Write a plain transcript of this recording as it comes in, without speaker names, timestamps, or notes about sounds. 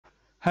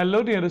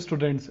Hello dear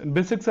students, in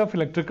Basics of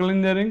Electrical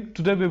Engineering,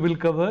 today we will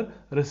cover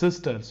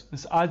resistors.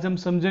 आज हम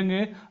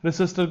समझेंगे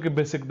resistor के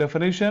basic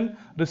definition,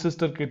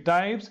 resistor के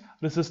types,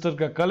 resistor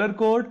का color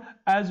code,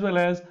 as well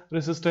as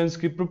resistance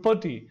की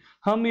property.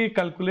 हम ये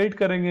calculate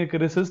करेंगे कि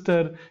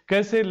resistor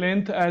कैसे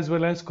length as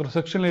well as cross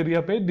section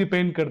area पे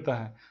depend करता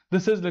है.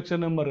 This is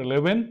lecture number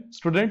 11.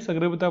 Students,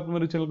 अगर अभी तक आपने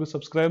मेरे चैनल को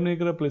सब्सक्राइब नहीं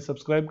करा, प्लीज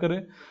सब्सक्राइब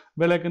करें,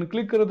 बेल आइकन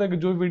क्लिक करो ताकि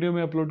जो वीडियो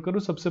मैं अपलोड करूं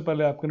सबसे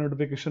पहले आपके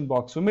नोटिफिकेशन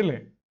बॉक्स में मिले.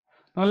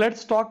 Now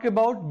let's talk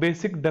about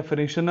basic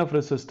definition of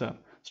resistor.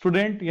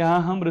 Student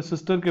यहाँ हम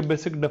रेसिस्टर के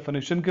बेसिक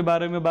डेफिनेशन के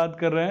बारे में बात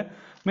कर रहे हैं.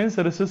 मीन्स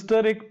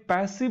रेसिस्टर एक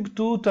पैसिव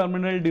टू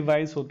टर्मिनल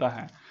डिवाइस होता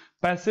है.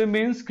 पैसिव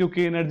मीन्स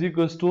क्योंकि एनर्जी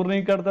को स्टोर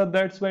नहीं करता,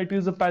 that's why it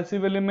is a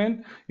passive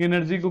element.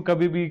 Energy को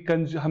कभी भी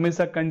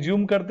हमेशा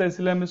कंज्यूम करता है,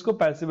 इसलिए हम इसको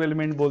पैसिव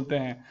एलिमेंट बोलते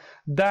हैं.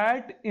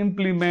 That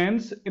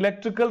implements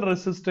electrical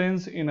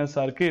resistance in a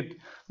circuit.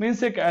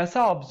 Means एक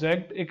ऐसा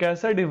ऑब्जेक्ट, एक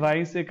ऐसा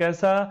डिवाइस, एक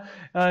ऐसा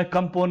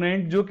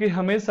कंपोनेंट जो कि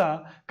हमेशा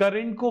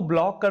करंट को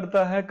ब्लॉक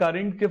करता है,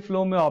 करंट के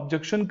फ्लो में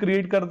ऑब्जेक्शन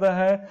क्रिएट करता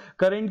है,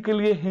 करंट के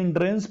लिए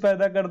हिंड्रेंस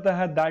पैदा करता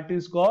है. That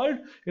is called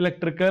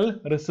electrical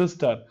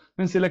resistor.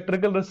 Means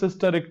electrical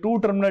resistor एक टू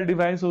टर्मिनल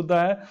डिवाइस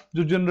होता है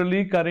जो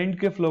जनरली करंट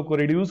के फ्लो को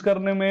रिड्यूस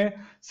करने में,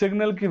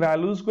 सिग्नल की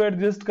वैल्यूज को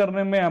एडजस्ट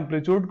करने में,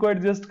 एम्पलीट्यूड को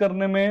एडजस्ट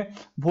करने में,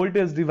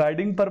 वोल्टेज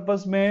डिवाइडिंग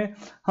पर्पस में,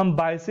 हम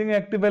बायसिंग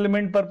एक्टिव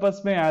एलिमेंट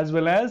पर्पस में, as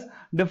well as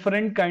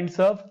different kinds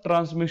of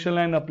transmission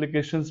line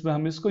applications में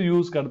हम इसको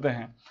यूज करते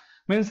हैं.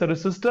 मीन्स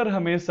रेसिस्टर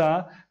हमेशा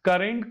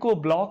करंट को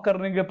ब्लॉक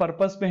करने के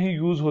पर्पस में ही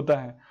यूज होता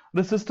है.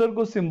 रेसिस्टर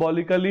को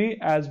symbolically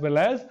as well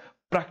as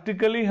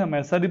practically हम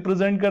ऐसा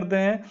रिप्रेजेंट करते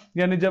हैं,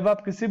 यानी जब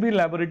आप किसी भी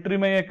लैबोरेटरी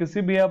में या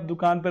किसी भी आप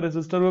दुकान पर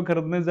रेसिस्टर को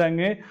खरीदने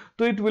जाएंगे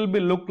तो it will be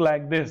look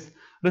like this.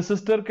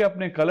 Resistor के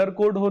अपने कलर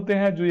कोड होते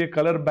हैं जो ये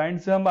कलर बैंड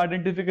से हम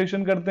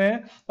आइडेंटिफिकेशन करते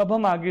हैं. अब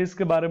हम आगे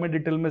इसके बारे में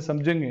डिटेल में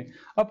समझेंगे.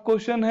 अब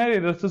क्वेश्चन है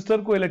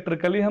रेसिस्टर को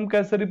इलेक्ट्रिकली हम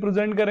कैसे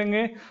रिप्रेजेंट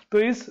करेंगे. तो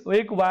इस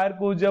एक वायर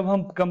को जब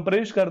हम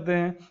कंप्रेस करते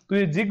हैं तो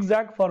ये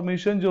जिगजैग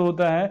फॉर्मेशन जो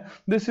होता है,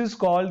 this is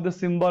called the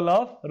symbol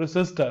of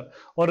resistor.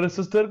 और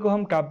रेसिस्टर को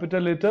हम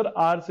कैपिटल लेटर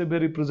आर से भी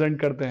रिप्रेजेंट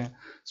करते हैं.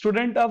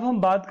 स्टूडेंट, अब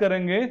हम बात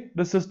करेंगे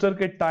रेसिस्टर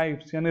के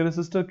टाइप्स, यानी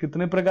रेसिस्टर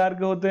कितने प्रकार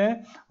के होते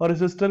हैं और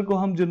रेसिस्टर को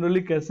हम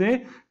जनरली कैसे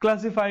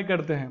क्लासिफाई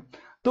करते हैं.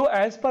 तो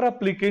एज पर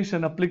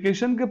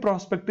एप्लीकेशन के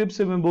प्रोस्पेक्टिव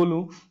से मैं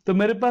बोलूं तो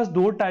मेरे पास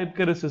दो टाइप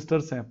के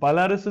रेसिस्टर्स हैं.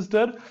 पहला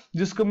रेसिस्टर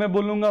जिसको मैं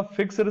बोलूंगा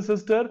फिक्स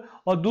रेसिस्टर,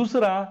 और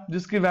दूसरा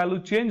जिसकी वैल्यू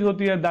चेंज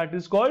होती है, that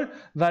is called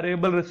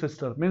variable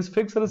resistor. Means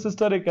fix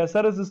resistor एक ऐसा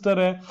रेसिस्टर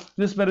है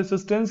जिसमें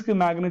रेसिस्टेंस की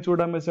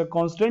मैग्नीट्यूड हमेशा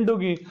कांस्टेंट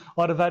होगी,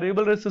 और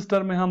वेरिएबल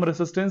रेसिस्टर में हम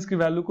रेसिस्टेंस की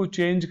वैल्यू को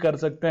चेंज कर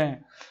सकते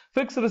हैं.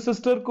 फिक्स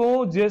रेसिस्टर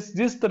को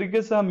जिस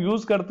तरीके से हम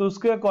यूज करते हैं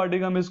उसके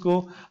अकॉर्डिंग हम इसको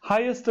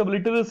high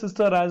stability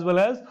resistor as well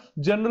as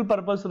general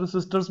purpose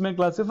resistors में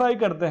क्लासिफाई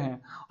करते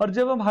हैं. और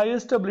जब हम हाई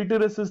स्टेबिलिटी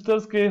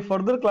रेसिस्टर्स के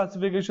फर्दर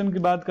क्लासिफिकेशन की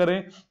बात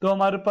करें तो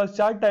हमारे पास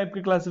चार टाइप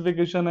के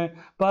क्लासिफिकेशन है.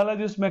 पहला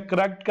जिसमें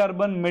cracked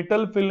carbon,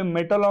 metal film,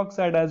 metal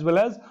oxide as well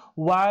as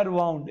wire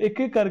wound. एक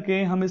एक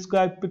करके हम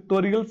इसका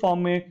पिक्टोरियल फॉर्म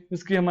में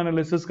इसकी हम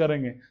एनालिसिस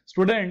करेंगे.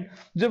 स्टूडेंट,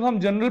 जब हम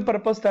जनरल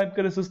पर्पस टाइप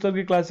के रेसिस्टर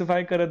की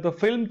क्लासिफाई करें तो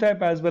film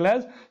type as well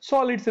as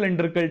solid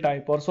cylindrical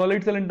type, और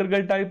सॉलिड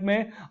सिलेंड्रिकल टाइप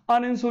में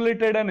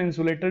uninsulated and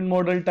insulated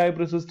model type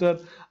resistor.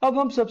 अब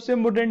हम सबसे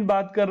इंपोर्टेंट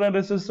बात कर रहे हैं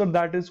resistor,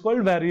 that is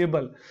called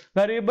variable.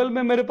 Variable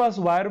में मेरे पास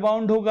वायर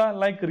बाउंड होगा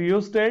लाइक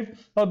रियोस्टेट,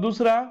 और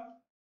दूसरा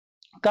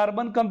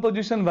कार्बन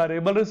कंपोजिशन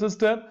वेरिएबल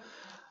रेसिस्टर.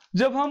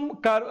 जब हम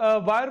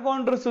वायर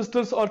बाउंड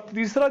रेसिस्टर्स, और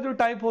तीसरा जो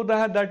टाइप होता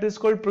है that is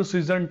called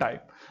precision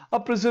type.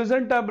 अब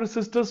प्रिसीजन टाइप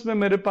रेसिस्टर्स में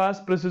मेरे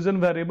पास precision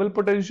variable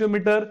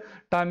potentiometer,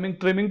 timing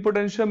trimming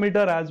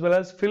potentiometer as well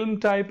as film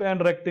type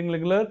and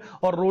rectangular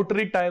और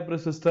रोटरी टाइप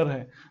रेसिस्टर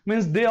है.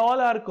 Means they all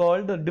are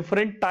called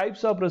different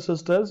types of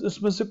resistors.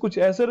 इसमें से कुछ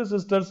ऐसे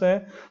resistors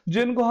हैं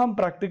जिनको हम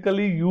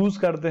प्रैक्टिकली यूज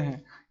करते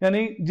हैं,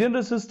 यानी जिन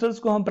रेसिस्टर्स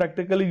को हम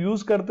प्रैक्टिकली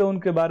यूज करते हैं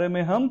उनके बारे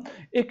में हम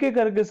एक एक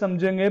करके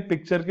समझेंगे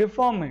पिक्चर के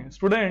फॉर्म में.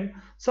 स्टूडेंट,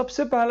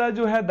 सबसे पहला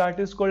जो है that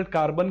is called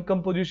carbon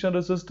composition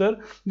resistor,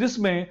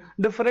 जिसमें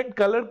डिफरेंट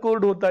कलर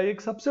कोड होता है.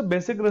 एक सबसे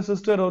बेसिक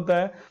रेसिस्टर होता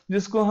है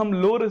जिसको हम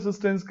लो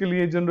रेसिस्टेंस के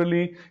लिए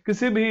जनरली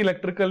किसी भी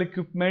इलेक्ट्रिकल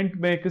इक्विपमेंट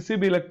में, किसी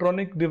भी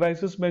इलेक्ट्रॉनिक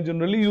डिवाइसेस में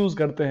जनरली यूज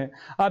करते हैं.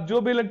 आप जो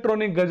भी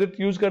इलेक्ट्रॉनिक गैजेट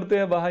यूज करते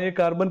हैं वहां ये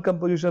कार्बन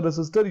कंपोजिशन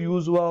रेसिस्टर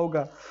यूज हुआ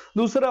होगा.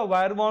 दूसरा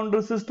वायर बाउंड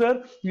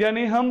रेसिस्टर,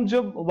 यानी हम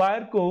जब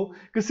वायर को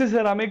किसी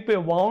सेरामिक पे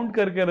वाउंड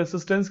करके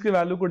रेसिस्टेंस की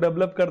वैल्यू को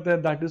डेवलप करते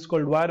हैं, that is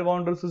called wire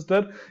bound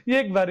resistor. ये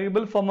एक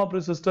वेरिएबल फॉर्म ऑफ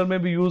रेसिस्टर में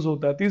भी यूज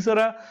होता है.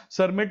 तीसरा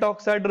सरमेट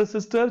ऑक्साइड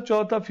रेसिस्टर,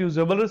 चौथा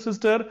फ्यूजेबल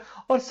रेसिस्टर,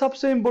 और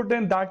सबसे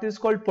important that is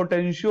called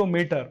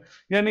potentiometer.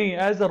 यानी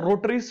एज अ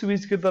रोटरी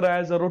स्विच की तरह,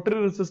 एज अ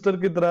रोटरी रेसिस्टर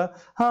की तरह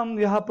हम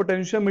यहाँ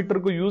पोटेंशियोमीटर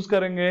को यूज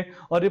करेंगे,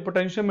 और ये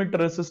पोटेंशियोमीटर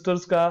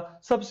रेसिस्टर्स का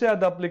सबसे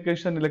ज्यादा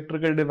एप्लीकेशन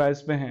इलेक्ट्रिकल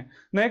डिवाइस में है.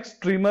 नेक्स्ट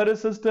स्ट्रीमर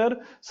रेसिस्टर,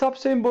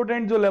 सबसे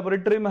इंपोर्टेंट जो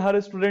लेबोरेटरी में हर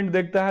स्टूडेंट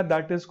देखता है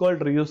that is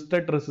called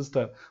rheostat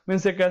resistor.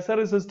 Means एक ऐसा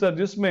रेसिस्टर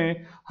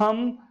जिसमें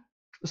हम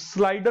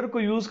स्लाइडर को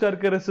यूज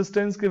करके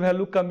रेसिस्टेंस की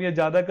वैल्यू कम या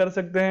ज्यादा कर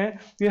सकते हैं।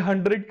 ये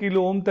 100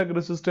 किलो ओम तक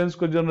रेसिस्टेंस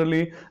को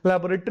जनरली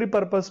लैबोरेटरी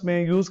पर्पस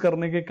में यूज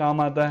करने के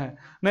काम आता है।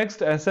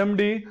 Next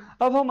SMD.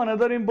 अब हम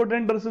अनदर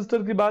इंपॉर्टेंट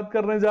रेसिस्टर की बात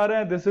करने जा रहे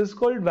हैं। This is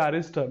called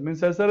varistor,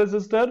 means ऐसा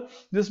रेसिस्टर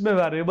जिसमें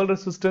वेरिएबल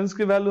रेसिस्टेंस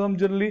की वैल्यू हम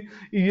जनरली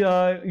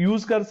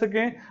यूज कर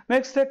सकें।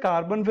 नेक्स्ट है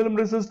कार्बन फिल्म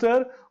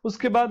रेसिस्टर।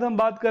 उसके बाद हम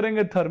बात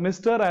करेंगे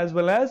thermistor as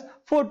well as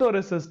photo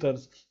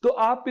resistors. तो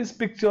आप इस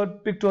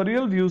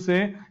पिक्टोरियल व्यू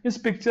से, इस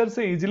पिक्चर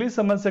से इजीली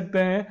समझ सकते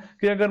हैं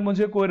कि अगर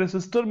मुझे कोई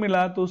रेसिस्टर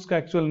मिला तो उसका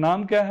एक्चुअल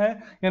नाम क्या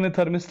है, यानी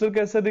थर्मिस्टर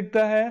कैसा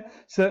दिखता है,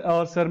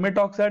 और सर्मेट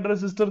ऑक्साइड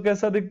रेसिस्टर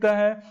कैसा दिखता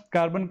है,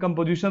 कार्बन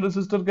कंपोजिशन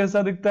रेसिस्टर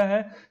कैसा दिखता है।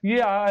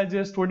 ये एज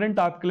ए स्टूडेंट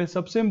आपके लिए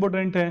सबसे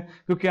इंपॉर्टेंट है,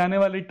 क्योंकि आने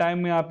वाले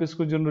टाइम में आप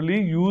इसको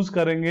जनरली यूज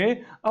करेंगे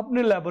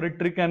अपने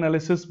लैबोरेटरी के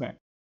एनालिसिस में।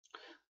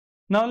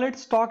 Now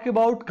let's talk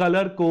about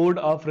colour code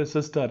of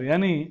resistor,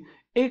 यानी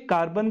एक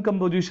कार्बन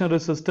कंपोजिशन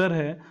रेसिस्टर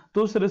है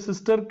तो उस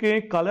रेसिस्टर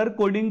के कलर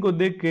कोडिंग को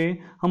देख के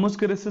हम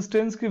उसके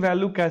रेसिस्टेंस की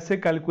वैल्यू कैसे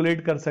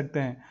कैलकुलेट कर सकते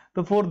हैं।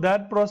 तो for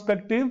that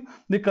prospective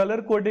the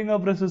colour coding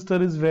of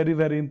resistor is very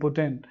very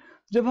important.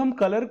 जब हम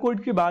कलर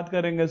कोड की बात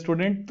करेंगे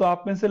स्टूडेंट, तो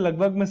आप में से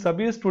लगभग में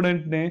सभी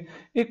स्टूडेंट ने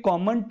एक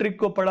कॉमन ट्रिक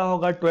को पढ़ा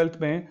होगा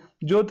 12th में,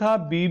 जो था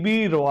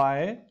बीबी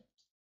Roy,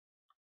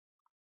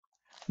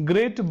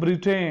 great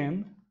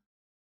Britain,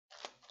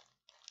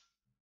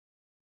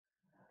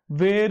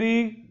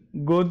 very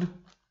good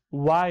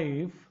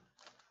wife,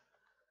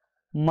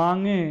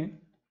 मांगे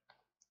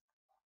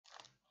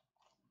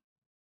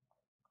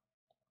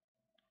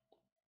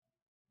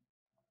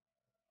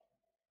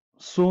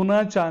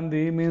सोना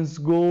चांदी, मीन्स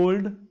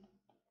गोल्ड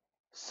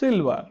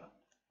सिल्वर।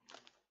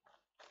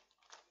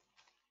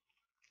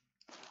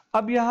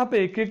 अब यहां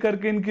पे एक एक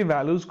करके इनकी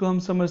वैल्यूज को हम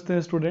समझते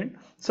हैं स्टूडेंट।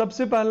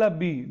 सबसे पहला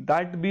B,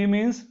 that B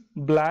means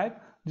black,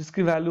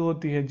 जिसकी वैल्यू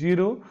होती है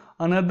 0।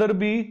 अनदर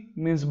बी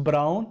मीन्स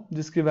ब्राउन,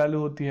 जिसकी वैल्यू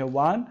होती है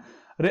 1।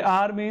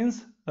 आर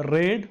मीन्स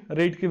रेड,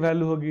 रेड की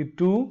वैल्यू होगी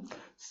 2।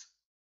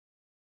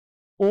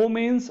 ओ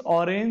मीन्स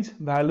ऑरेंज,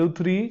 वैल्यू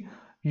 3।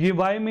 ये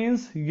वाई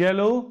मीन्स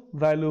येलो,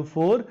 वैल्यू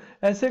 4।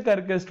 ऐसे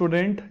करके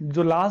स्टूडेंट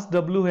जो लास्ट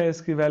डब्ल्यू है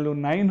इसकी वैल्यू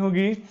 9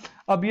 होगी।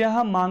 अब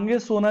यहां मांगे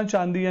सोना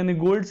चांदी यानी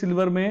गोल्ड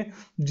सिल्वर में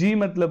जी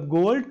मतलब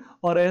गोल्ड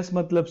और एस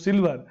मतलब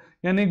सिल्वर,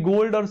 यानी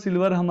गोल्ड और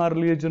सिल्वर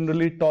हमारे लिए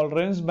जनरली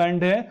टॉलरेंस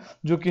बैंड है,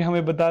 जो कि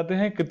हमें बताते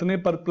हैं कितने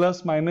पर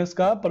प्लस माइनस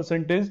का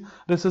परसेंटेज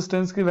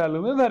रेसिस्टेंस की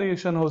वैल्यू में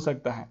वेरिएशन हो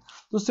सकता है।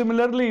 तो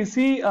सिमिलरली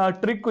इसी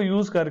ट्रिक को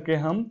यूज करके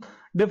हम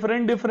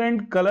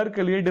डिफरेंट कलर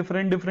के लिए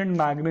डिफरेंट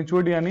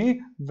मैग्नीट्यूड यानी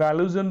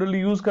वैल्यू जनरली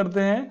यूज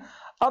करते हैं।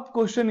 अब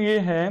क्वेश्चन ये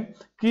है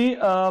कि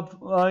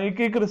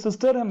एक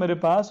रेसिस्टर है मेरे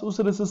पास, उस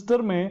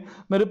रेसिस्टर में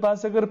मेरे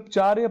पास अगर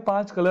 4 या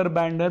 5 कलर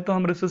बैंड है तो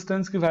हम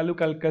रेसिस्टेंस की वैल्यू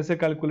कैसे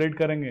कैलकुलेट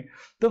करेंगे।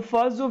 तो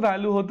फर्स्ट जो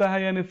वैल्यू होता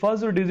है यानी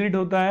फर्स्ट जो डिजिट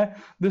होता है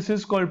this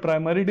is called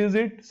primary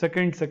digit,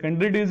 second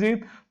secondary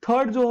digit,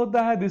 third जो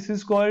होता है दिस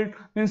इज कॉल्ड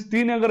मींस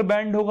 3 अगर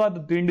बैंड होगा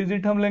तो 3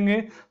 डिजिट हम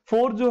लेंगे,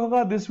 फोर्थ जो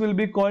होगा this will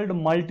be called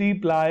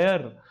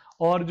multiplier,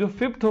 और जो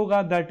फिफ्थ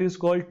होगा that is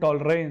called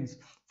tolerance.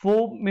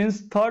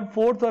 Means third,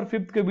 fourth और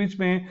फिफ्थ के बीच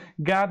में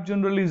गैप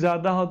जनरली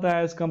ज्यादा होता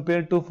है as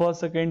compare to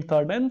first, second,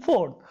 third and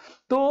fourth.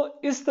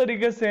 तो इस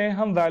तरीके से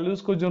हम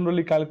वैल्यूज को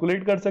जनरली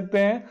कैलकुलेट कर सकते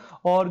हैं।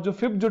 और जो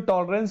फिफ्थ जो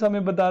टॉलरेंस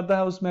हमें बताता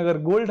है उसमें अगर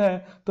गोल्ड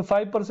है तो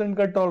 5%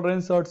 का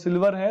टॉलरेंस और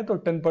सिल्वर है तो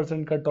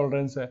 10% का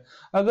टॉलरेंस है।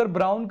 अगर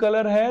ब्राउन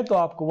कलर है तो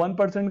आपको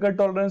 1% का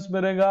टॉलरेंस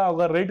मिलेगा,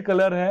 अगर रेड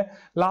कलर है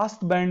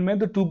लास्ट बैंड में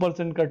तो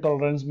 2% का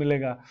टॉलरेंस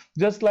मिलेगा।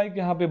 जस्ट लाइक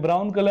यहाँ पे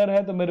ब्राउन कलर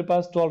है तो मेरे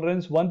पास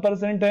टॉलरेंस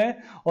 1% है,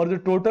 और जो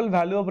टोटल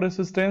वैल्यू ऑफ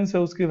रेसिस्टेंस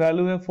है उसकी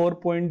वैल्यू है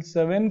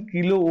 4.7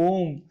 kilo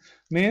ohm,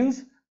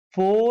 means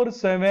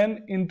 47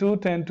 into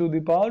 10 to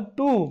the power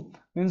 2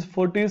 means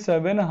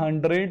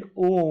 4700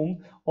 ओम,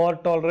 और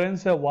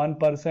टॉलरेंस है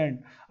 1%।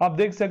 आप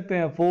देख सकते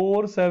हैं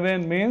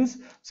 47 मीन्स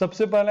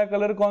सबसे पहला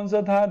कलर कौन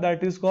सा था,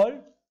 दैट इज कॉल्ड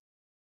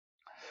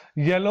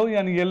येलो,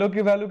 यानी येलो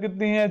की वैल्यू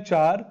कितनी है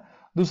 4।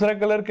 दूसरा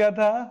कलर क्या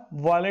था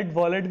वॉलेट,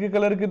 वॉलेट की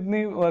कलर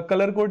कितनी,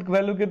 कलर कोड की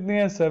वैल्यू कितनी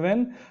है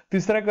 7।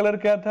 तीसरा कलर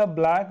क्या था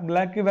ब्लैक,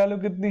 ब्लैक की वैल्यू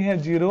कितनी है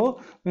 0,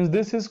 मींस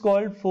दिस इज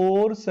कॉल्ड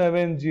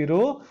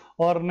 470।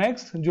 और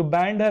नेक्स्ट जो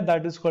बैंड है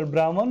that is called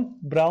brown,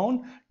 brown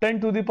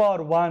 10 to the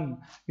power 1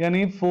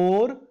 यानी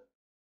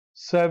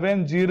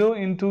 470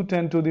 into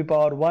 10 to the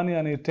power 1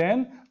 यानी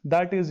 10,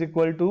 दैट इज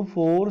इक्वल टू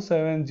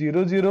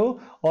 4700।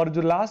 और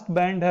जो लास्ट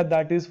बैंड है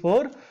दैट इज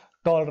फॉर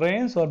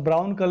टॉलरेंस, और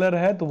ब्राउन कलर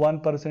है तो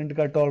 1%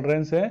 का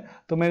टॉलरेंस है,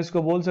 तो मैं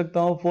इसको बोल सकता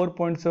हूं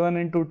 4.7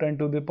 into 10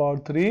 to the power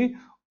 3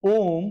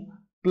 ohm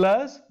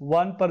plus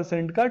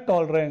 1% का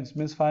टॉलरेंस,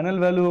 मीन्स फाइनल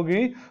वैल्यू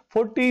होगी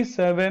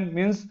 47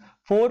 मीन्स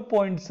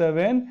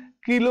 4.7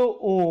 किलो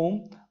ओम,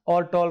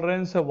 और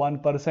टॉलरेंस है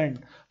 1%।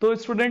 तो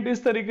स्टूडेंट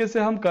इस तरीके से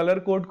हम कलर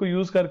कोड को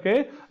यूज करके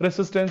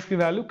रेसिस्टेंस की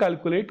वैल्यू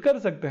कैलकुलेट कर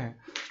सकते हैं।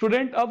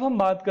 स्टूडेंट अब हम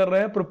बात कर रहे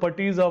हैं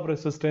प्रॉपर्टीज ऑफ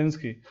रेसिस्टेंस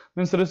की।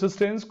 मींस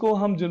रेसिस्टेंस को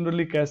हम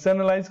जनरली कैसे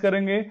एनालाइज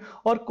करेंगे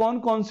और कौन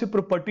कौन सी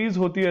प्रॉपर्टीज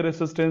होती है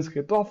रेसिस्टेंस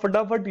के, तो आप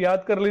फटाफट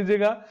याद कर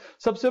लीजिएगा।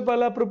 सबसे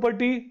पहला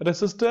प्रॉपर्टी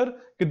रेसिस्टर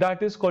कि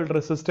दैट इज कॉल्ड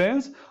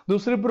रेसिस्टेंस।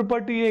 दूसरी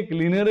प्रॉपर्टी ये एक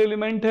लीनियर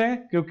एलिमेंट है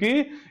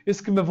क्योंकि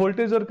इसके में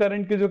वोल्टेज और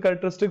करंट की जो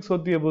कैरेक्टरिस्टिक्स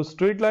होती है वो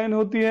स्ट्रेट लाइन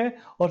होती है।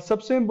 और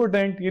सबसे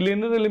इंपॉर्टेंट ये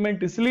लीनियर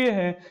एलिमेंट इसलिए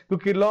है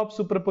क्योंकि लॉ ऑफ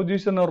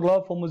सुपरपोजिशन और लॉ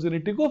ऑफ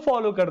होमोजेनिटी को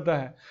फॉलो करता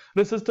है।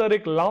 रेसिस्टर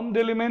एक लंप्ड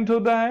एलिमेंट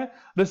होता है।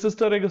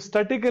 रेसिस्टर एक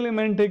स्टैटिक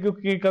एलिमेंट है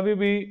क्योंकि कभी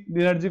भी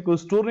एनर्जी को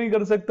स्टोर नहीं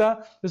कर सकता,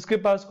 इसके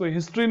पास कोई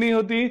हिस्ट्री नहीं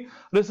होती।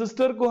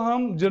 रेसिस्टर को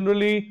हम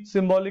जनरली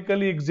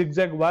सिंबॉलिकली एक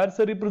जिगजैग वायर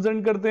से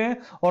रिप्रेजेंट करते हैं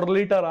और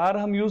लेटर आर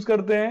हम यूज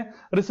करते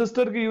हैं।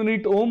 रेसिस्टर की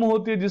यूनिट ओम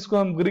होती है जिसको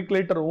हम ग्रीक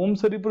लेटर ओम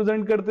से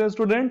रिप्रेजेंट करते हैं।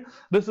 स्टूडेंट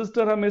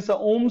रेसिस्टर हमेशा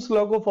ओम्स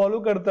लॉ को फॉलो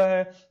करता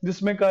है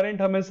जिसमें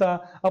करंट हमेशा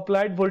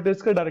अप्लाइड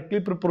वोल्टेज का डायरेक्टली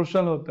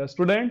प्रोपोर्शनल होता है।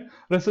 स्टूडेंट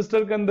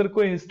रेसिस्टर के अंदर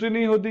कोई हिस्ट्री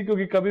नहीं होती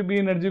क्योंकि कभी भी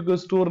एनर्जी को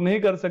स्टोर नहीं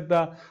कर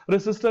सकता।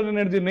 रेसिस्टर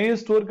एनर्जी नहीं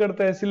स्टोर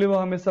करता है इसलिए वो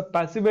हमेशा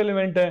पैसिव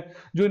एलिमेंट है।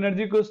 जो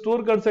एनर्जी को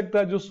स्टोर कर सकता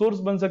है, जो सोर्स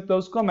बन सकता है,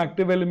 उसको हम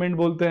एक्टिव एलिमेंट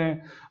बोलते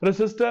हैं।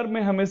 रेसिस्टर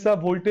में हमेशा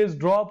वोल्टेज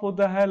ड्रॉप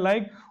होता है,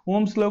 लाइक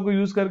ओम्स लॉ को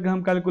यूज करके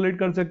हम कैलकुलेट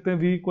कर सकते हैं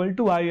V इक्वल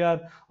टू IR।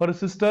 और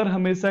रेसिस्टर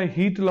हमेशा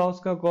हीट लॉस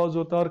का कॉज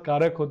होता है और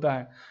कारक होता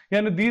है,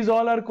 यानी these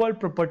all are called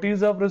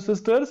properties of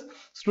resistors.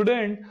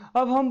 Student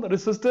अब हम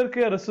रेसिस्टर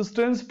के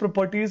रेसिस्टेंस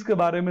प्रॉपर्टीज के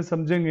बारे में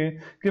समझेंगे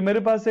कि मेरे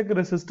पास एक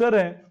रेसिस्टर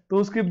है तो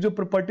उसकी जो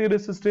प्रॉपर्टी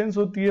रेसिस्टेंस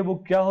होती है वो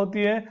क्या होती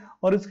है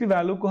और इसकी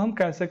वैल्यू को हम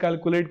कैसे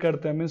कैलकुलेट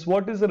करते हैं। Means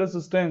what is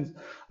resistance?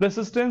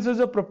 Resistance is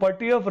a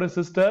property of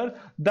resistor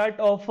that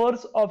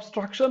offers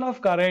obstruction of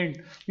current,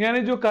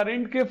 यानी जो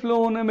करंट के फ्लो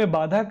होने में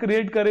बाधा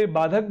क्रिएट करे,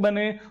 बाधक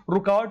बने,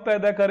 रुकावट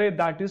पैदा करे,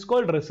 that is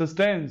called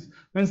resistance.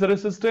 Means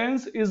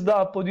resistance is the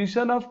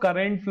opposition of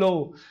current flow,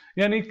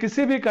 यानी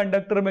किसी भी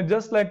कंडक्टर में,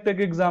 जस्ट लाइक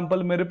टेक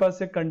एग्जांपल, मेरे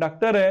पास एक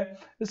कंडक्टर है,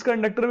 इस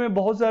कंडक्टर में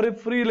बहुत सारे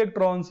फ्री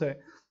इलेक्ट्रॉन्स है।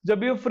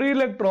 जब ये फ्री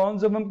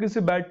इलेक्ट्रॉन्स, जब हम किसी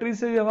बैटरी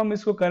से जब हम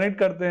इसको कनेक्ट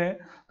करते हैं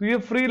तो ये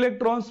फ्री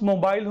इलेक्ट्रॉन्स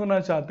मोबाइल होना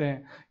चाहते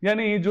हैं,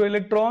 यानी जो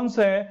इलेक्ट्रॉन्स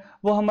है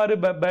वो हमारे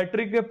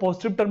बैटरी के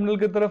पॉजिटिव टर्मिनल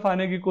की तरफ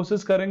आने की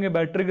कोशिश करेंगे,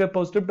 बैटरी के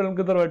पॉजिटिव टर्मिनल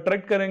की तरफ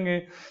अट्रैक्ट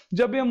करेंगे।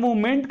 जब ये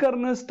मूवमेंट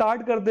करना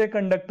स्टार्ट करते हैं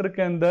कंडक्टर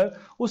के अंदर,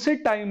 उसी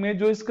टाइम में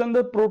जो इसके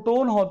अंदर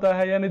प्रोटॉन होता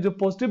है, यानी जो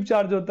पॉजिटिव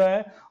चार्ज होता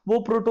है, वो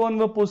प्रोटॉन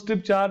व पॉजिटिव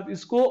चार्ज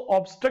इसको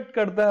ऑब्स्ट्रक्ट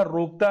करता है,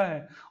 रोकता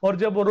है। और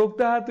जब वो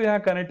रोकता है तो यहाँ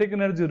काइनेटिक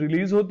एनर्जी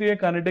रिलीज होती है,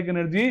 काइनेटिक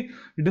एनर्जी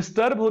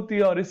डिस्टर्ब होती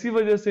है और इसी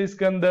वजह से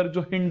इसके अंदर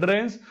जो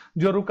हिंड्रेंस,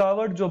 जो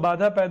रुकावट, जो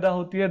बाधा पैदा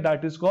होती है,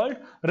 that is called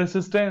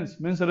resistance.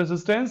 Means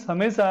resistance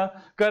हमेशा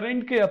करंट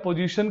के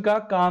अपोजिशन का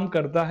काम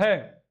करता है।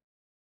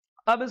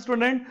 अब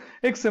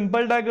स्टूडेंट एक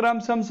सिंपल डायग्राम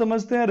से हम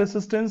समझते हैं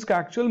रेसिस्टेंस का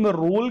एक्चुअल में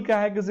रोल क्या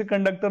है किसी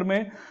कंडक्टर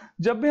में।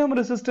 जब भी हम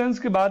रेसिस्टेंस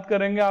की बात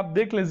करेंगे, आप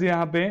देख लीजिए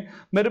यहाँ पे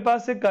मेरे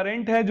पास एक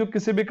करंट है जो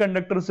किसी भी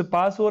कंडक्टर से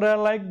पास हो रहा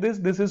है, like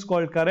this is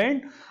called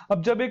current.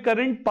 अब जब एक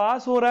करंट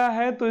पास हो रहा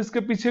है तो इसके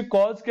पीछे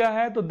कॉज क्या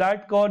है, तो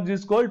that cause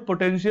is called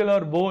potential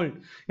और वोल्ट।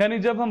 यानी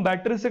जब हम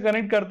बैटरी से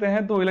कनेक्ट करते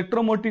हैं तो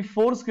इलेक्ट्रोमोटिव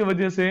फोर्स की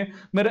वजह से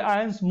मेरे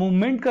आयंस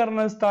मूवमेंट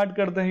करना स्टार्ट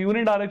करते हैं,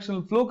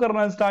 यूनिडायरेक्शनल फ्लो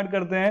करना स्टार्ट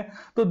करते हैं,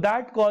 तो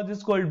that cause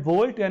is called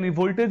volt. यानी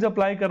वोल्टेज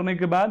अप्लाई करने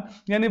के बाद,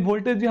 यानी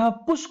वोल्टेज यहां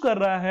पुश कर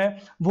रहा है,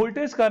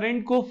 वोल्टेज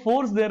करंट को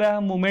फोर्स दे रहा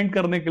है मूवमेंट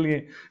करने के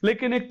लिए।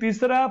 लेकिन एक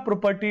तीसरा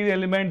property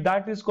element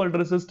that is called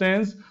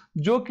resistance,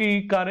 जो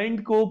कि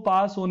करंट को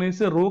पास होने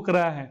से रोक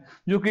रहा है,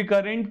 जो कि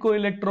करंट को,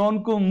 इलेक्ट्रॉन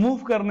को मूव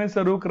करने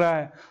से रोक रहा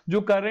है,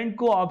 जो करंट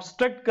को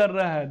ऑब्स्ट्रक्ट कर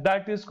रहा है,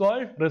 that is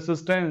called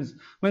resistance.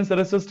 Means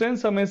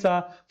resistance हमेशा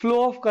फ्लो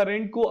ऑफ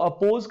करंट को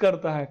अपोज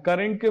करता है,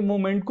 करंट के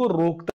मूवमेंट को रोकता है।